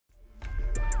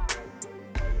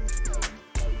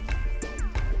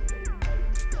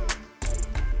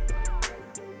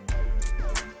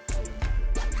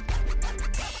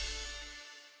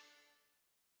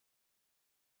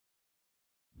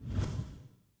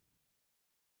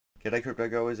G'day crypto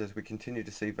goers. As we continue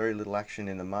to see very little action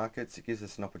in the markets, it gives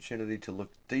us an opportunity to look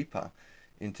deeper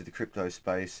into the crypto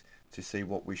space to see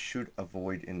what we should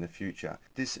avoid in the future.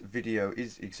 This video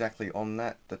is exactly on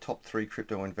that, the top 3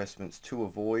 crypto investments to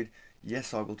avoid.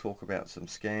 Yes, I will talk about some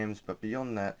scams, but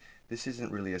beyond that, this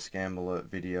isn't really a scam alert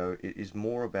video. It is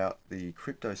more about the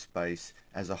crypto space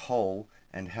as a whole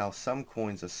and how some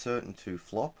coins are certain to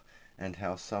flop and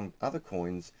how some other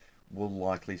coins will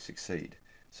likely succeed.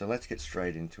 So let's get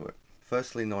straight into it.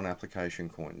 Firstly, non-application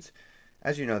coins.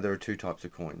 As you know, there are 2 types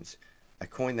of coins. A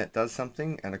coin that does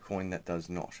something and a coin that does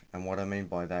not. And what I mean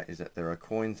by that is that there are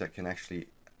coins that can actually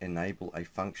enable a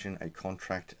function, a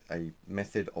contract, a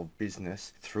method of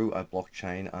business through a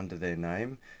blockchain under their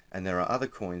name, and there are other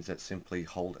coins that simply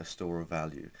hold a store of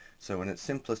value. So in its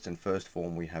simplest and first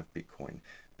form, we have Bitcoin.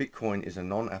 Bitcoin is a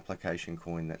non-application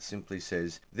coin that simply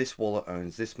says this wallet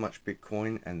owns this much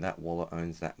Bitcoin and that wallet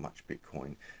owns that much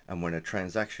Bitcoin. And when a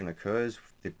transaction occurs,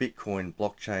 the Bitcoin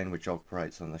blockchain, which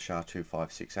operates on the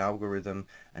SHA-256 algorithm,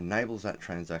 enables that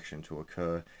transaction to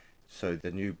occur. So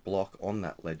the new block on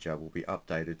that ledger will be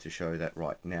updated to show that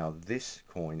right now this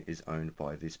coin is owned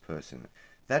by this person.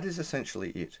 That is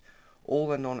essentially it.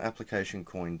 All a non-application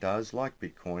coin does, like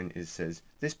Bitcoin, is says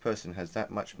this person has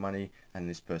that much money and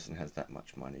this person has that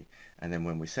much money. And then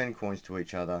when we send coins to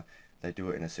each other, they do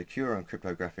it in a secure and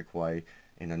cryptographic way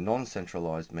in a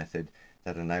non-centralized method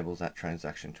that enables that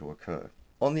transaction to occur.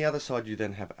 On the other side, you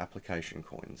then have application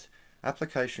coins.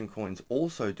 Application coins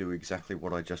also do exactly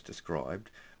what I just described,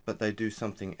 but they do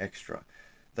something extra.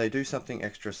 They do something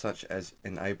extra such as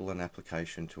enable an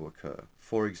application to occur.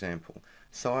 For example,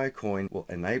 Coin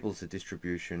enables the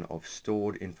distribution of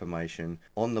stored information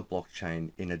on the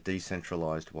blockchain in a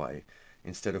decentralized way.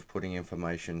 Instead of putting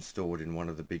information stored in one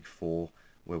of the big 4,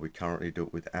 where we currently do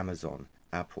it with Amazon,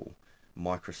 Apple,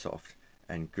 Microsoft,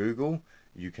 and Google,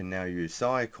 you can now use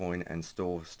Coin and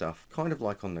store stuff kind of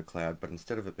like on the cloud, but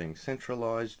instead of it being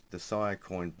centralized, the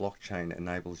Coin blockchain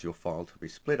enables your file to be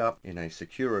split up in a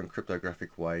secure and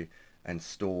cryptographic way and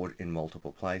stored in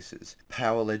multiple places.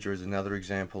 Power Ledger is another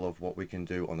example of what we can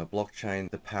do on the blockchain,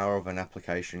 the power of an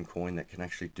application coin that can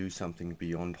actually do something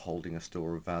beyond holding a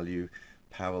store of value.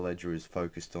 Power Ledger is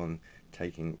focused on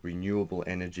taking renewable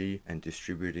energy and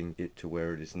distributing it to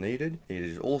where it is needed. It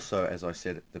is also, as I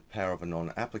said, the power of a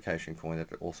non-application coin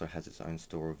that it also has its own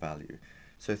store of value.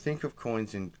 So think of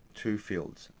coins in 2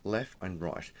 fields, left and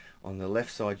right. On the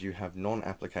left side you have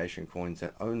non-application coins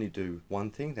that only do one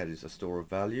thing, that is a store of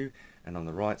value, and on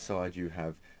the right side you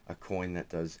have a coin that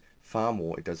does far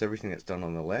more. It does everything that's done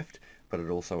on the left, but it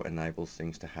also enables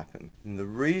things to happen. And the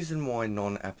reason why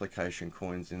non-application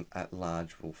coins at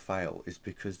large will fail is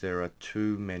because there are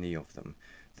too many of them.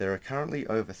 There are currently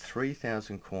over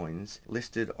 3,000 coins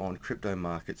listed on crypto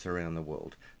markets around the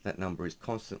world. That number is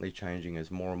constantly changing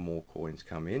as more and more coins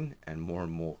come in and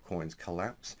more coins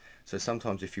collapse. So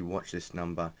sometimes if you watch this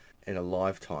number in a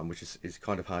live time, which is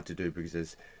kind of hard to do because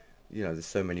there's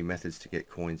so many methods to get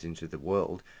coins into the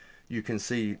world, you can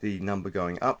see the number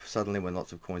going up suddenly when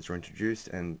lots of coins are introduced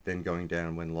and then going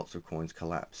down when lots of coins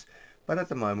collapse. But at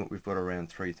the moment we've got around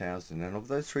 3,000, and of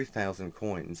those 3,000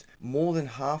 coins, more than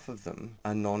half of them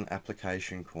are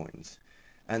non-application coins.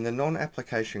 And the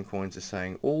non-application coins are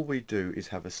saying all we do is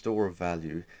have a store of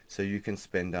value so you can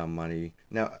spend our money.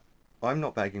 Now, I'm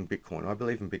not bagging Bitcoin. I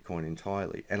believe in Bitcoin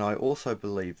entirely, and I also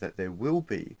believe that there will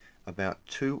be about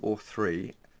 2 or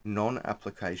 3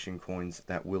 non-application coins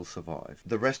that will survive.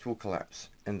 The rest will collapse.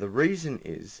 And the reason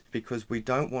is because we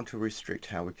don't want to restrict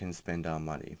how we can spend our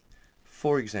money.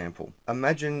 For example,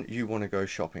 imagine you want to go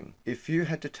shopping. If you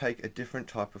had to take a different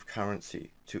type of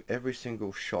currency to every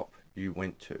single shop you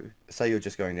went to, say you're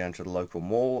just going down to the local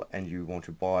mall and you want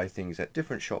to buy things at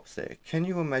different shops there, can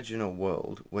you imagine a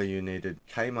world where you needed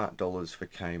Kmart dollars for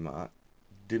Kmart,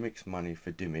 Dymocks money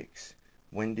for Dymocks,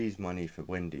 Wendy's money for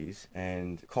Wendy's,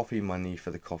 and coffee money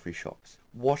for the coffee shops?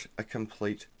 What a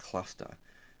complete cluster.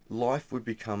 Life would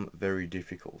become very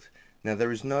difficult. Now,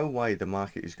 there is no way the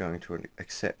market is going to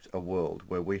accept a world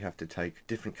where we have to take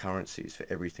different currencies for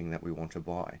everything that we want to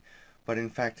buy. But in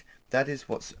fact, that is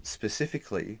what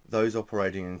specifically those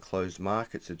operating in closed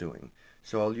markets are doing.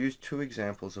 So I'll use 2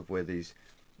 examples of where these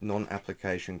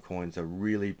non-application coins are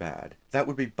really bad. That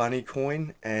would be Bunny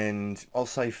Coin, and I'll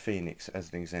say Phoenix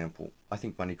as an example. I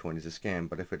think Bunny Coin is a scam,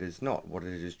 but if it is not, what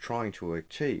it is trying to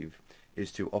achieve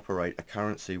is to operate a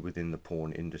currency within the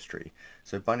porn industry.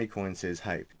 So Bunny Coin says,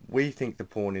 hey, we think the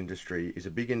porn industry is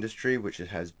a big industry which it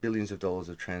has billions of dollars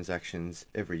of transactions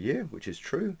every year, which is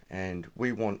true, and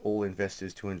we want all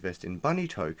investors to invest in Bunny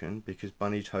Token because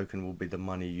Bunny Token will be the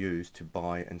money used to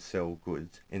buy and sell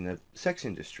goods in the sex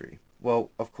industry.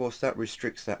 Well, of course, that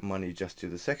restricts that money just to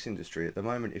the sex industry. At the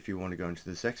moment, if you want to go into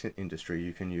the sex industry,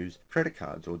 you can use credit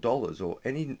cards or dollars or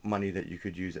any money that you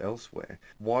could use elsewhere.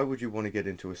 Why would you want to get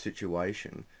into a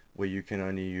situation where you can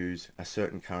only use a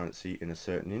certain currency in a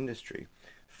certain industry?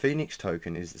 Phoenix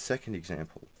token is the second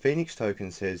example. Phoenix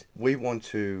token says we want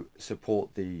to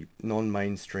support the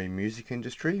non-mainstream music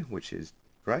industry, which is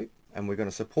great. And we're going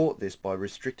to support this by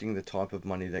restricting the type of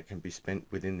money that can be spent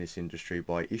within this industry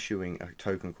by issuing a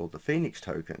token called the Phoenix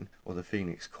token or the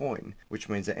Phoenix coin, which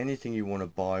means that anything you want to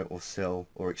buy or sell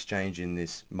or exchange in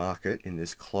this market, in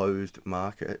this closed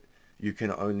market, you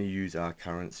can only use our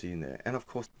currency in there. And of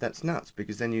course, that's nuts,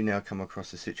 because then you now come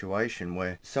across a situation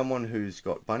where someone who's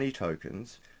got bunny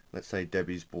tokens, let's say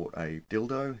Debbie's bought a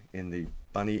dildo in the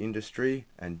bunny industry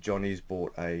and Johnny's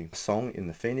bought a song in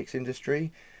the Phoenix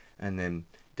industry, and then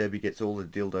Debbie gets all the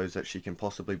dildos that she can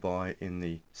possibly buy in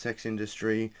the sex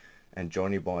industry, and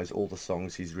Johnny buys all the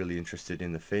songs he's really interested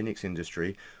in the Phoenix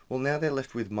industry. Well, now they're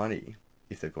left with money,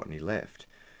 if they've got any left,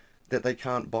 that they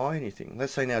can't buy anything.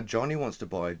 Let's say now Johnny wants to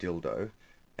buy a dildo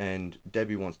and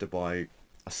Debbie wants to buy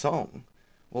a song.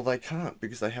 Well, they can't,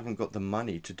 because they haven't got the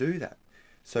money to do that.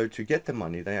 So to get the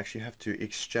money, they actually have to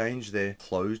exchange their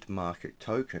closed market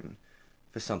token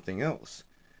for something else.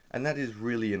 And that is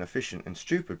really inefficient and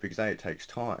stupid, because A, it takes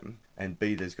time, and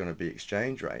B, there's going to be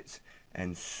exchange rates,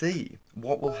 and C,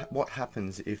 what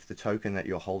happens if the token that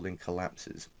you're holding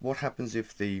collapses? What happens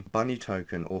if the bunny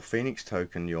token or Phoenix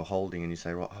token you're holding, and you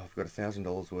say, right, oh, I've got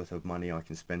 $1,000 worth of money I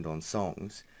can spend on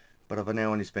songs, but I've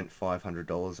now only spent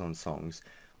 $500 on songs.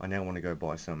 I now want to go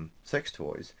buy some sex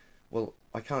toys. Well,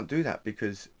 I can't do that,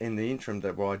 because in the interim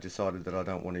where I decided that I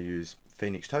don't want to use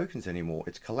Phoenix tokens anymore,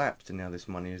 it's collapsed, and now this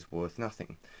money is worth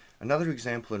nothing. Another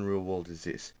example in real world is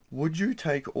this. Would you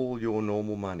take all your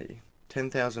normal money,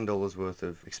 $10,000 worth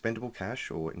of expendable cash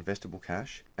or investable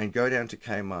cash, and go down to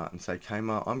Kmart and say,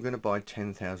 Kmart, I'm going to buy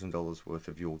 $10,000 worth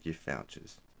of your gift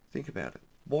vouchers? Think about it.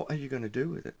 What are you going to do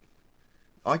with it?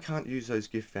 I can't use those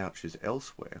gift vouchers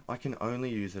elsewhere. I can only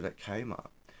use it at Kmart.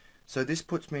 So this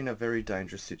puts me in a very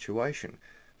dangerous situation.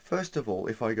 First of all,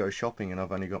 if I go shopping and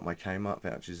I've only got my Kmart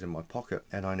vouchers in my pocket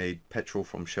and I need petrol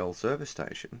from Shell service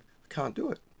station, I can't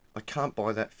do it. I can't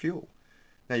buy that fuel.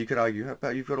 Now you could argue,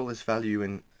 but you've got all this value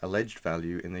in, alleged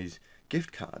value in these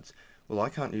gift cards. Well, I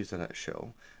can't use that at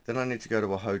Shell. Then I need to go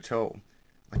to a hotel.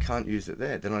 I can't use it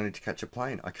there. Then I need to catch a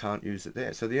plane. I can't use it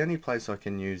there. So the only place I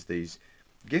can use these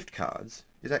gift cards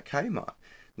is at Kmart.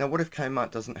 Now what if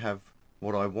Kmart doesn't have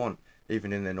what I want,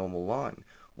 even in their normal line?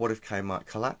 What if Kmart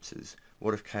collapses?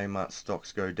 What if Kmart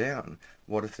stocks go down?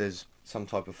 What if there's some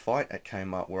type of fight at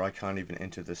Kmart where I can't even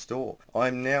enter the store?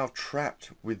 I'm now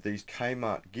trapped with these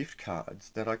Kmart gift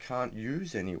cards that I can't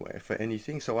use anywhere for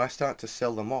anything. So I start to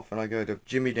sell them off, and I go to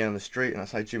Jimmy down the street and I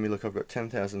say, Jimmy, look, I've got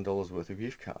 $10,000 worth of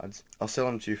gift cards. I'll sell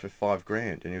them to you for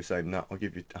 $5,000. And he'll say, no, I'll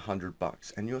give you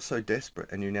 $100. And you're so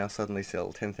desperate, and you now suddenly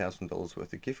sell $10,000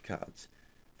 worth of gift cards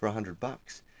for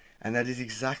 $100. And that is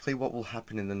exactly what will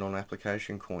happen in the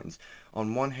non-application coins.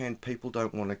 On one hand, people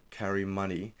don't want to carry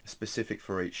money specific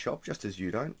for each shop, just as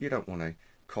you don't. You don't want a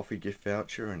coffee gift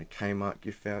voucher and a Kmart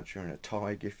gift voucher and a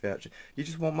Thai gift voucher. You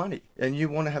just want money. And you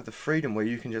want to have the freedom where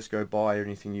you can just go buy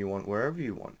anything you want wherever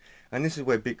you want. And this is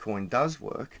where Bitcoin does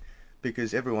work,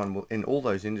 because everyone will, in all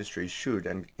those industries should,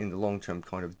 and in the long term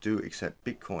kind of do, accept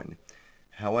Bitcoin.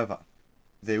 However,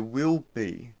 there will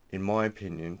be, in my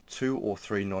opinion, 2 or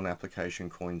 3 non-application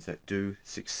coins that do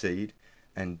succeed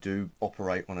and do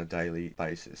operate on a daily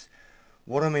basis.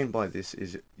 What I mean by this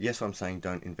is, yes, I'm saying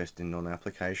don't invest in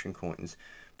non-application coins,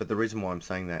 but the reason why I'm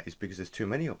saying that is because there's too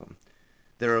many of them.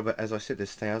 There are, as I said,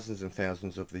 there's thousands and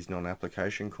thousands of these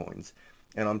non-application coins,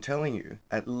 and I'm telling you,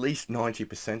 at least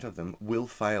 90% of them will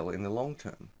fail in the long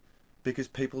term, because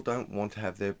people don't want to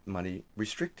have their money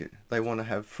restricted. They want to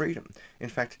have freedom. In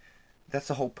fact, that's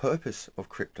the whole purpose of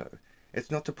crypto.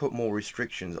 It's not to put more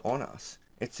restrictions on us,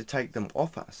 it's to take them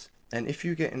off us. And if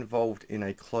you get involved in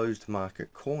a closed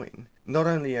market coin, not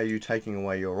only are you taking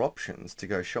away your options to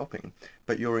go shopping,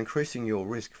 but you're increasing your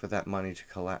risk for that money to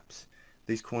collapse.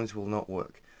 These coins will not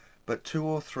work, but 2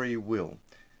 or 3 will.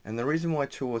 And the reason why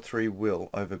 2 or 3 will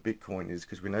over Bitcoin is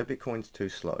because we know Bitcoin's too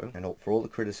slow, and for all the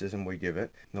criticism we give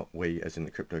it, not we as in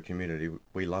the crypto community,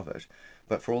 we love it,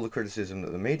 but for all the criticism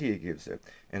that the media gives it,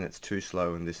 and it's too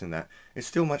slow and this and that, it's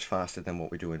still much faster than what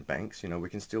we do in banks. You know, we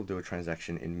can still do a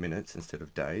transaction in minutes instead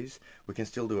of days. We can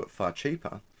still do it far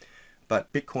cheaper,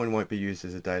 but Bitcoin won't be used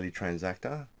as a daily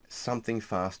transactor. Something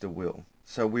faster will.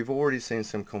 So we've already seen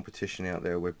some competition out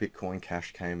there where Bitcoin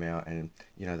Cash came out and,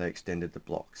 you know, they extended the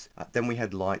blocks. Then we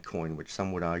had Litecoin, which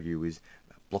some would argue is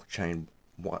blockchain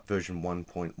version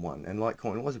 1.1, and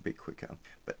Litecoin was a bit quicker.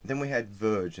 But then we had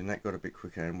Verge, and that got a bit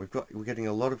quicker, and we're getting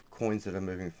a lot of coins that are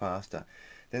moving faster.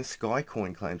 Then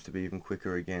Skycoin claims to be even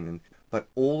quicker again. But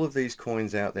all of these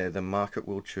coins out there, the market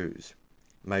will choose.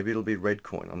 Maybe it'll be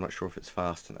Redcoin. I'm not sure if it's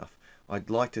fast enough. I'd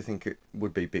like to think it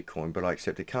would be Bitcoin, but I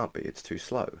accept it can't be. It's too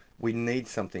slow. We need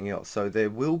something else. So there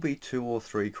will be 2 or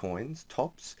 3 coins,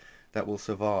 tops, that will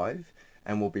survive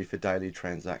and will be for daily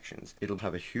transactions. It'll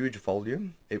have a huge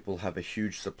volume. It will have a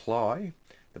huge supply.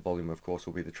 The volume, of course,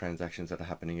 will be the transactions that are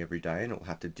happening every day, and it'll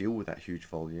have to deal with that huge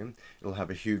volume. It'll have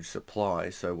a huge supply,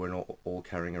 so we're not all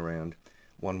carrying around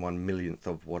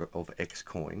 1/1,000,000th of X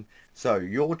coin. So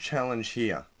your challenge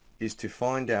here is to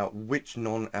find out which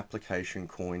non-application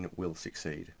coin will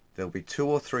succeed. There'll be 2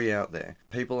 or 3 out there.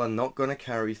 People are not going to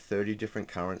carry 30 different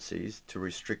currencies to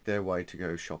restrict their way to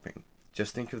go shopping.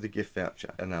 Just think of the gift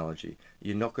voucher analogy.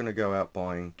 You're not going to go out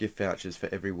buying gift vouchers for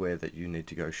everywhere that you need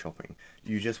to go shopping.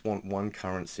 You just want one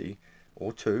currency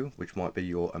or 2, which might be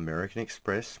your American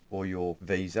Express or your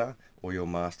Visa or your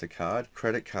MasterCard.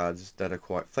 Credit cards that are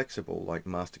quite flexible, like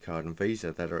MasterCard and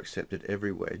Visa, that are accepted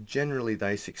everywhere. Generally,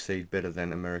 they succeed better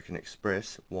than American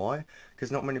Express. Why?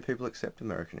 Because not many people accept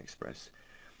American Express.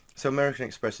 So American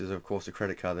Express is, of course, a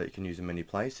credit card that you can use in many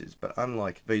places, but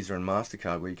unlike Visa and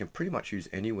MasterCard, where you can pretty much use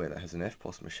anywhere that has an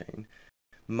FPOS machine,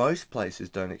 most places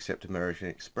don't accept American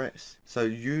Express. So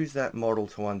use that model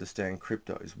to understand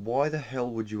cryptos. Why the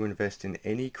hell would you invest in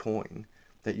any coin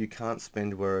that you can't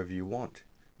spend wherever you want?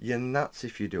 You're nuts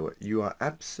if you do it. You are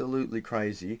absolutely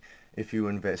crazy if you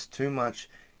invest too much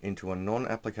into a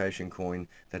non-application coin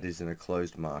that is in a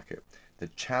closed market. The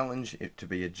challenge, to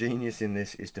be a genius in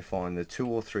this, is to find the 2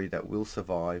 or 3 that will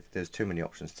survive. There's too many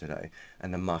options today,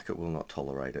 and the market will not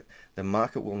tolerate it. The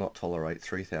market will not tolerate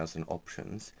 3,000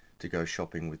 options to go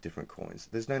shopping with different coins.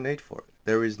 There's no need for it.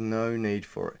 There is no need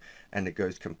for it. And it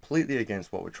goes completely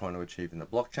against what we're trying to achieve in the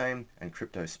blockchain and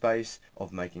crypto space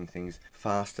of making things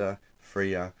faster,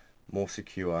 freer, more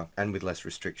secure, and with less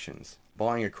restrictions.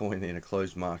 Buying a coin in a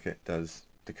closed market does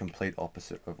the complete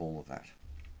opposite of all of that.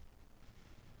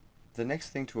 The next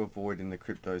thing to avoid in the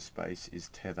crypto space is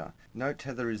Tether. Note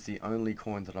Tether is the only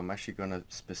coin that I'm actually going to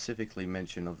specifically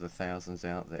mention of the thousands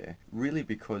out there, really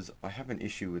because I have an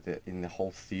issue with it in the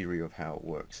whole theory of how it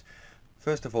works.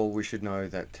 First of all, we should know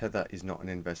that Tether is not an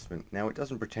investment. Now, it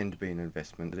doesn't pretend to be an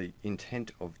investment. The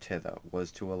intent of Tether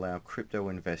was to allow crypto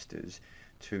investors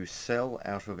to sell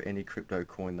out of any crypto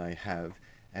coin they have,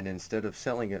 and instead of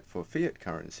selling it for fiat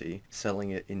currency, selling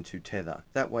it into Tether.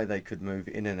 That way they could move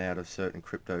in and out of certain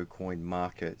crypto coin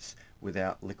markets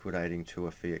without liquidating to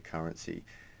a fiat currency.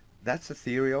 That's the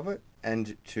theory of it,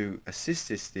 and to assist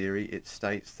this theory, it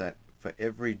states that for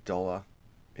every dollar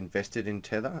invested in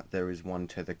Tether, there is 1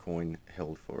 Tether coin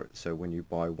held for it. So when you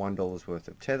buy $1 worth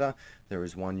of Tether, there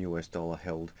is $1 US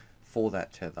held for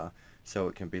that Tether, so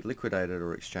it can be liquidated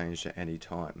or exchanged at any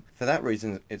time. For that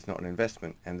reason, it's not an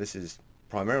investment, and this is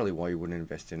primarily why you wouldn't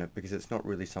invest in it, because it's not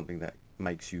really something that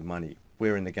makes you money.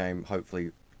 We're in the game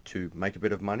hopefully to make a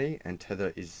bit of money, and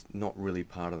Tether is not really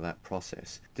part of that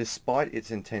process. Despite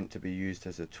its intent to be used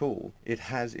as a tool, it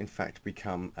has in fact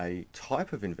become a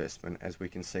type of investment, as we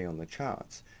can see on the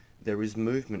charts. There is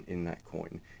movement in that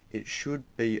coin. It should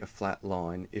be a flat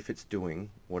line if it's doing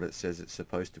what it says it's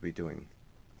supposed to be doing.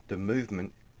 The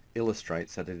movement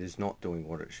illustrates that it is not doing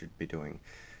what it should be doing,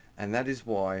 and that is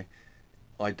why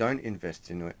I don't invest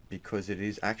in it, because it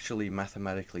is actually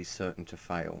mathematically certain to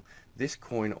fail. This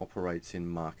coin operates in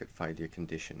market failure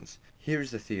conditions. Here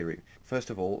is the theory. First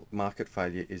of all, market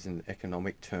failure is an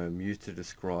economic term used to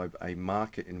describe a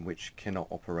market in which cannot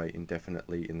operate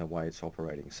indefinitely in the way it's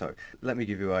operating. So let me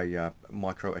give you a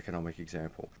microeconomic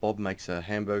example. Bob makes a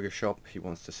hamburger shop. He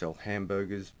wants to sell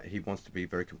hamburgers. He wants to be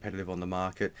very competitive on the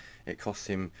market. It costs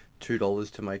him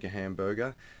 $2 to make a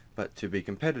hamburger. But to be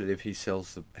competitive, he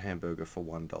sells the hamburger for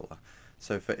 $1.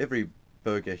 So for every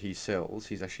burger he sells,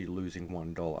 he's actually losing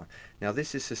 $1. Now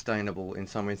this is sustainable in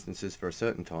some instances for a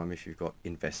certain time if you've got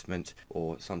investment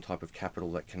or some type of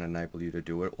capital that can enable you to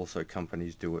do it. Also,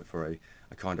 companies do it for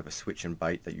a kind of a switch and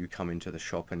bait, that you come into the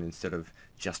shop and instead of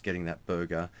just getting that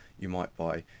burger, you might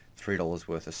buy $3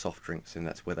 worth of soft drinks, and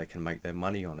that's where they can make their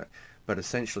money on it. But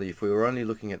essentially, if we were only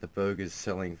looking at the burgers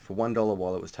selling for $1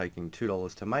 while it was taking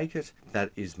 $2 to make it,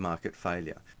 that is market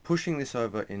failure. Pushing this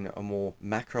over in a more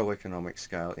macroeconomic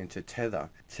scale into Tether,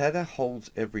 Tether holds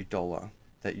every dollar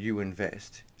that you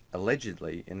invest,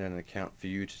 allegedly, in an account for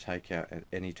you to take out at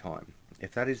any time.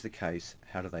 If that is the case,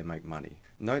 how do they make money?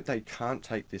 Note they can't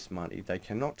take this money, they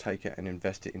cannot take it and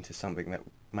invest it into something that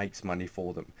makes money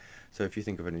for them. So if you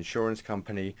think of an insurance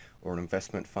company or an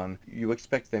investment fund, you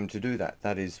expect them to do that.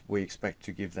 That is, we expect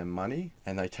to give them money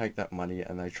and they take that money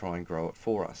and they try and grow it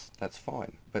for us. That's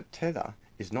fine. But Tether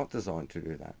is not designed to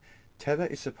do that. Tether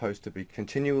is supposed to be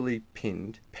continually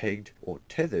pinned, pegged, or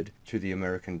tethered to the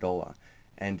American dollar.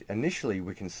 And initially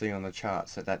we can see on the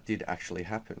charts that that did actually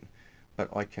happen.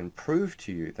 But I can prove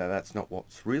to you that that's not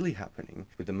what's really happening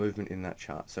with the movement in that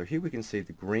chart. So here we can see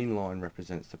the green line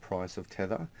represents the price of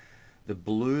Tether. The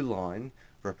blue line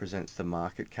represents the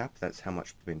market cap. That's how much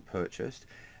has been purchased.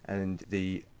 And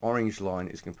the orange line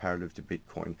is comparative to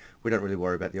Bitcoin. We don't really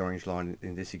worry about the orange line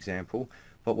in this example.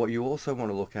 But what you also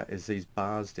want to look at is these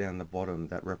bars down the bottom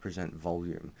that represent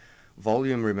volume.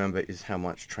 Volume, remember, is how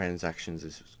much transactions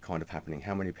is kind of happening,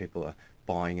 how many people are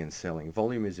buying and selling.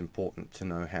 Volume is important to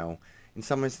know how, in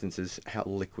some instances, how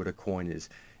liquid a coin is.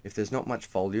 If there's not much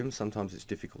volume, sometimes it's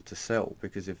difficult to sell,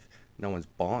 because if no one's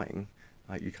buying,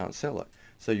 you can't sell it.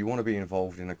 So you want to be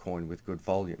involved in a coin with good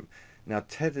volume. Now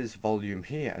Tether's volume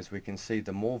here, as we can see,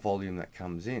 the more volume that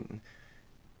comes in,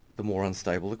 the more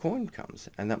unstable the coin becomes,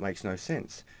 and that makes no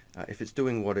sense. If it's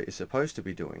doing what it is supposed to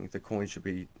be doing, the coin should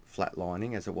be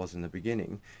flatlining as it was in the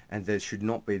beginning, and there should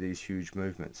not be these huge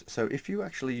movements. So if you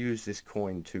actually use this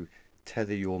coin to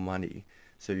tether your money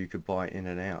so you could buy in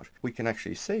and out, we can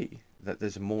actually see that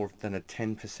there's more than a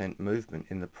 10% movement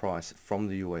in the price from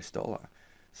the US dollar.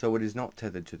 So it is not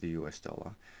tethered to the US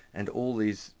dollar, and all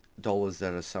these dollars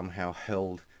that are somehow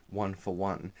held one for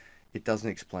one, it doesn't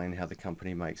explain how the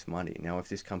company makes money. Now, if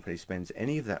this company spends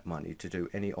any of that money to do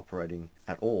any operating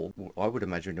at all, I would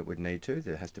imagine it would need to.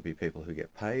 There has to be people who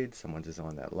get paid, someone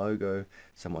designed that logo,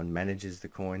 someone manages the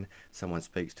coin, someone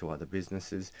speaks to other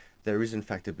businesses. There is in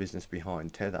fact a business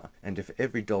behind Tether, and if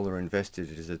every dollar invested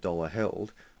is a dollar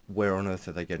held, where on earth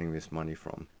are they getting this money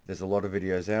from? There's a lot of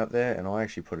videos out there, and I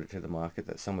actually put it to the market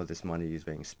that some of this money is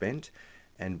being spent,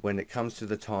 and when it comes to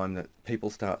the time that people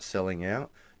start selling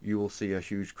out, you will see a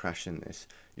huge crash in this.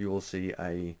 You will see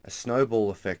a snowball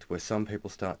effect where some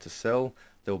people start to sell,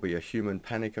 there'll be a human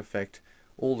panic effect,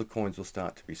 all the coins will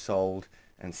start to be sold,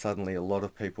 and suddenly a lot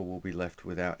of people will be left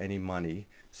without any money.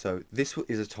 So this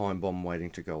is a time bomb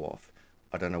waiting to go off.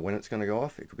 I don't know when it's going to go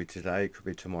off. It could be today, it could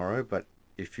be tomorrow, but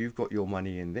if you've got your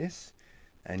money in this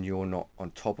and you're not on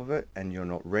top of it and you're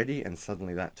not ready, and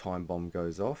suddenly that time bomb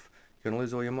goes off, you're going to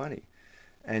lose all your money.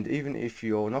 And even if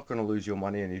you're not going to lose your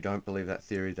money and you don't believe that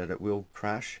theory that it will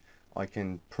crash, I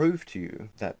can prove to you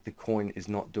that the coin is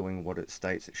not doing what it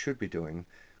states it should be doing,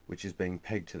 which is being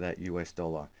pegged to that US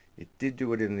dollar. It did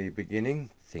do it in the beginning.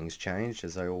 Things changed,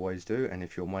 as they always do, and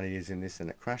if your money is in this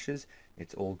and it crashes,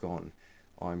 it's all gone.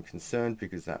 I'm concerned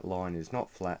because that line is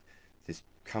not flat. This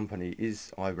company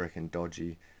is, I reckon,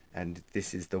 dodgy, and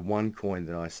this is the one coin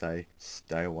that I say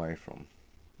stay away from.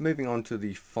 Moving on to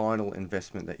the final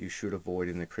investment that you should avoid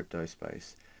in the crypto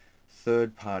space,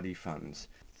 third-party funds.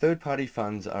 Third-party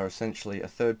funds are essentially a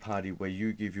third party where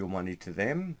you give your money to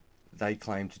them, they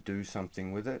claim to do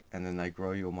something with it, and then they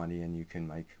grow your money and you can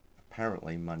make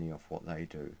apparently money off what they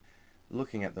do.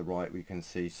 Looking at the right, we can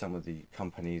see some of the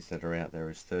companies that are out there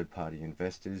as third-party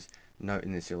investors. Note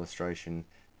in this illustration,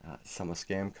 some are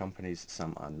scam companies,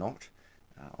 some are not.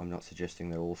 I'm not suggesting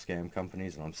they're all scam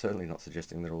companies, and I'm certainly not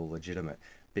suggesting they're all legitimate.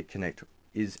 BitConnect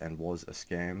is and was a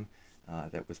scam.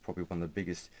 That was probably one of the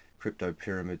biggest crypto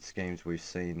pyramid schemes we've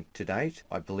seen to date.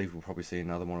 I believe we'll probably see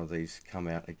another one of these come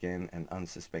out again, and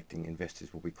unsuspecting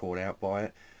investors will be caught out by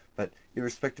it. But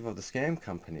irrespective of the scam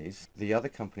companies, the other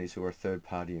companies who are a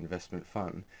third-party investment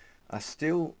fund are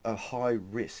still a high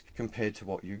risk compared to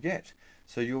what you get.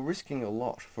 So you're risking a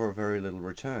lot for a very little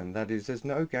return. That is, there's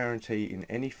no guarantee in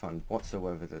any fund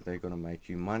whatsoever that they're going to make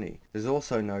you money. There's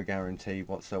also no guarantee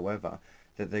whatsoever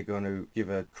that they're going to give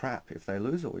a crap if they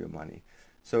lose all your money.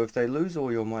 So if they lose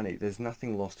all your money, there's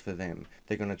nothing lost for them.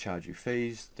 They're going to charge you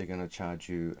fees, they're going to charge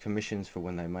you commissions for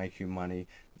when they make you money.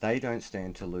 They don't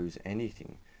stand to lose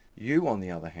anything. You, on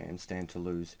the other hand, stand to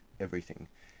lose everything.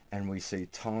 And we see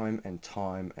time and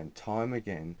time and time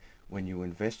again, when you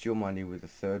invest your money with a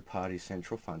third-party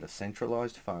central fund, a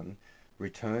centralized fund,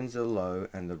 returns are low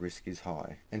and the risk is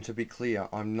high. And to be clear,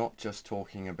 I'm not just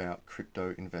talking about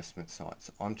crypto investment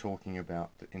sites. I'm talking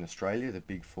about, in Australia, the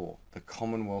Big Four, the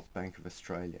Commonwealth Bank of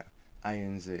Australia,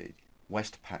 ANZ,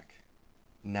 Westpac,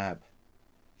 NAB.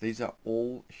 These are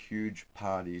all huge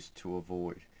parties to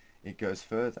avoid. It goes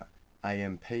further.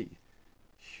 AMP,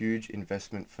 huge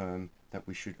investment firm that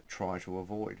we should try to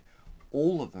avoid.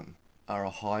 All of them are a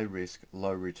high risk,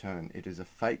 low return. It is a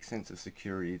fake sense of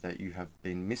security that you have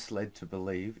been misled to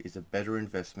believe is a better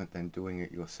investment than doing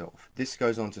it yourself. This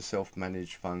goes on to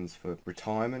self-managed funds for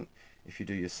retirement. If you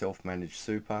do your self-managed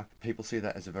super, people see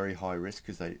that as a very high risk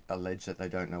because they allege that they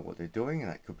don't know what they're doing, and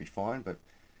that could be fine, but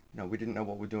we didn't know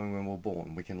what we're doing when we were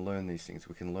born. We can learn these things.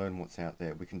 We can learn what's out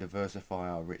there. We can diversify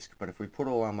our risk. But if we put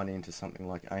all our money into something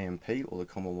like AMP or the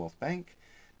Commonwealth Bank,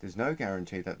 there's no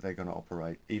guarantee that they're going to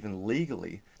operate even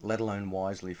legally, let alone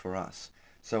wisely for us.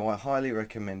 So I highly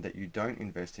recommend that you don't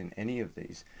invest in any of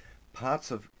these.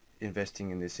 Parts of investing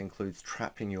in this includes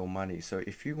trapping your money. So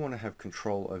if you want to have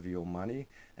control over your money,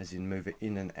 as in move it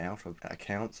in and out of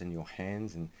accounts and your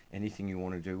hands and anything you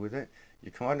want to do with it,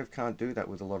 you kind of can't do that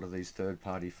with a lot of these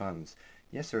third-party funds.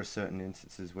 Yes, there are certain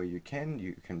instances where you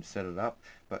can set it up,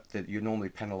 but that you're normally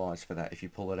penalized for that. If you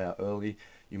pull it out early,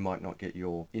 you might not get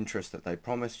your interest that they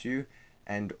promised you,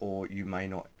 and or you may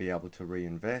not be able to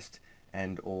reinvest,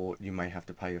 and or you may have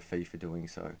to pay a fee for doing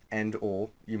so, and or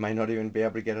you may not even be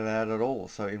able to get it out at all.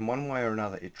 So in one way or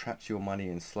another, it traps your money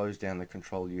and slows down the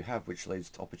control you have, which leads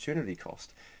to opportunity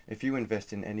cost. If you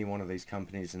invest in any one of these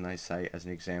companies and they say, as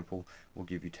an example, we'll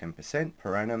give you 10%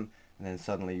 per annum, and then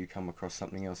suddenly you come across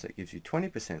something else that gives you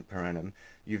 20% per annum,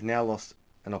 you've now lost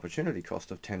an opportunity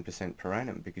cost of 10% per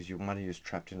annum because your money is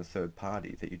trapped in a third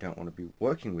party that you don't want to be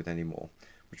working with anymore.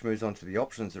 Which moves on to the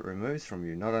options it removes from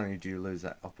you. Not only do you lose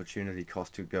that opportunity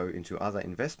cost to go into other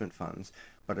investment funds,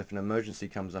 but if an emergency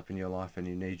comes up in your life and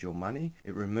you need your money,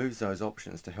 it removes those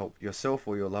options to help yourself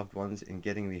or your loved ones in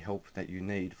getting the help that you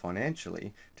need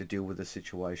financially to deal with the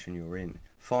situation you're in.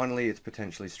 Finally, it's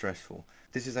potentially stressful.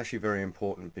 This is actually very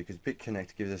important because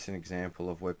BitConnect gives us an example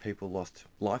of where people lost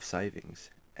life savings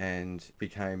and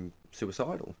became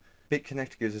suicidal.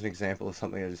 BitConnect gives us an example of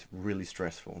something that is really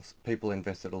stressful. People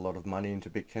invested a lot of money into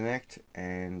BitConnect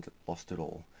and lost it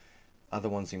all. Other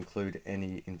ones include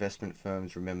any investment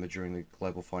firms. Remember, during the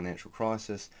global financial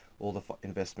crisis, all the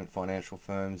investment financial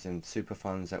firms and super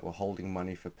funds that were holding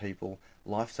money for people,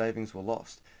 life savings were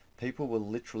lost. People were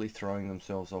literally throwing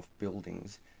themselves off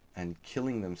buildings and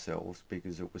killing themselves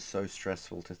because it was so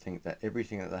stressful to think that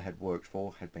everything that they had worked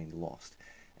for had been lost.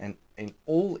 And in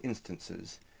all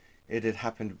instances, it had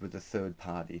happened with a third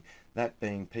party. That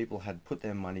being, people had put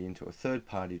their money into a third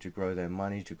party to grow their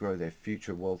money, to grow their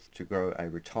future wealth, to grow a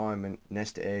retirement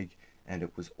nest egg, and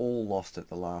it was all lost at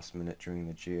the last minute during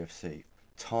the GFC.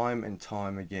 Time and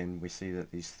time again, we see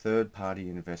that these third party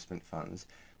investment funds,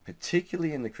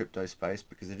 particularly in the crypto space,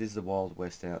 because it is the Wild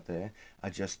West out there, are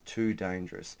just too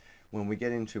dangerous. When we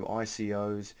get into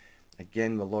ICOs,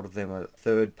 again, a lot of them are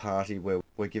third party, where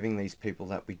we're giving these people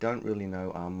that we don't really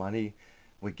know our money.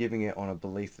 We're giving it on a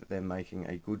belief that they're making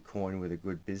a good coin with a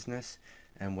good business,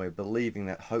 and we're believing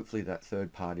that hopefully that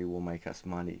third party will make us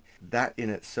money. That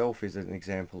in itself is an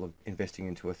example of investing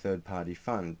into a third party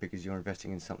fund, because you're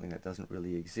investing in something that doesn't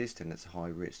really exist and it's high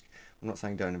risk. I'm not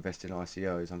saying don't invest in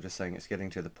ICOs, I'm just saying it's getting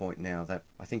to the point now that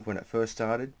I think when it first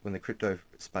started, when the crypto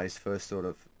space first sort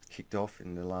of kicked off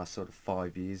in the last sort of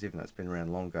 5 years, even though it's been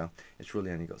around longer, it's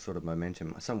really only got sort of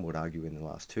momentum. Some would argue in the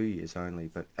last 2 years only,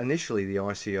 but initially the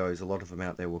ICOs, a lot of them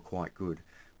out there were quite good,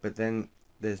 but then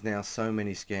there's now so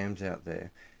many scams out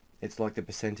there. It's like the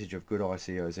percentage of good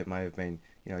ICOs, it may have been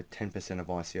 10% of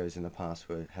ICOs in the past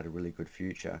had a really good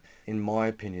future. In my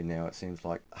opinion now, it seems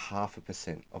like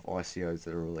 0.5% of ICOs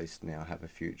that are released now have a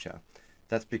future.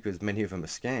 That's because many of them are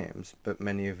scams, but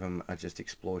many of them are just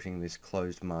exploiting this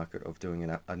closed market of doing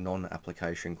a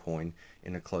non-application coin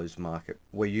in a closed market,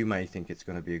 where you may think it's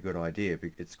going to be a good idea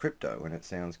because it's crypto and it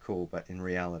sounds cool, but in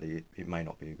reality it may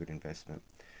not be a good investment.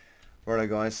 Righto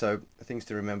guys, so things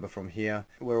to remember from here.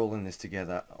 We're all in this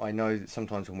together. I know that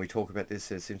sometimes when we talk about this,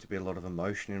 there seems to be a lot of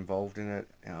emotion involved in it.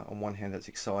 On one hand, that's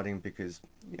exciting because,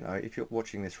 if you're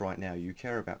watching this right now, you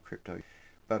care about crypto.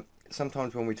 But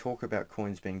sometimes when we talk about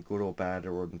coins being good or bad,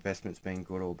 or investments being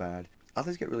good or bad,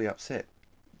 others get really upset.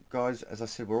 Guys, as I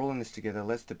said, we're all in this together.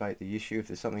 Let's debate the issue. If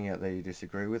there's something out there you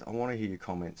disagree with, I want to hear your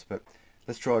comments, but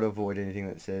let's try to avoid anything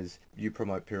that says you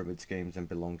promote pyramid schemes and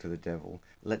belong to the devil.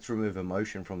 Let's remove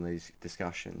emotion from these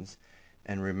discussions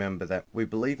and remember that we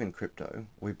believe in crypto.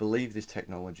 We believe this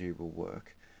technology will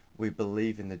work. We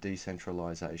believe in the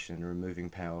decentralization and removing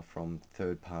power from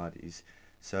third parties.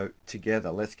 So together,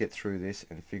 let's get through this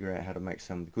and figure out how to make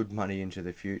some good money into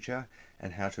the future,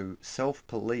 and how to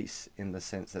self-police in the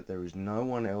sense that there is no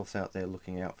one else out there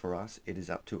looking out for us. It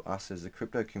is up to us as the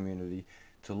crypto community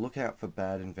to look out for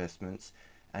bad investments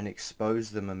and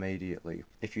expose them immediately.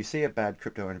 If you see a bad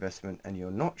crypto investment and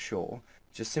you're not sure,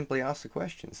 just simply ask the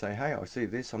question. Say, hey, I see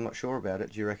this, I'm not sure about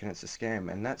it, do you reckon it's a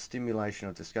scam? And that stimulation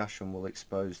of discussion will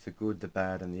expose the good, the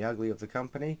bad, and the ugly of the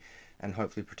company, and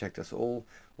hopefully protect us all,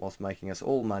 whilst making us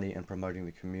all money and promoting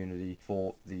the community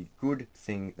for the good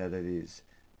thing that it is.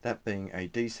 That being a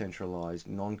decentralized,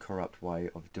 non-corrupt way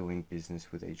of doing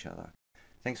business with each other.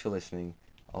 Thanks for listening.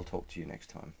 I'll talk to you next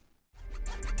time.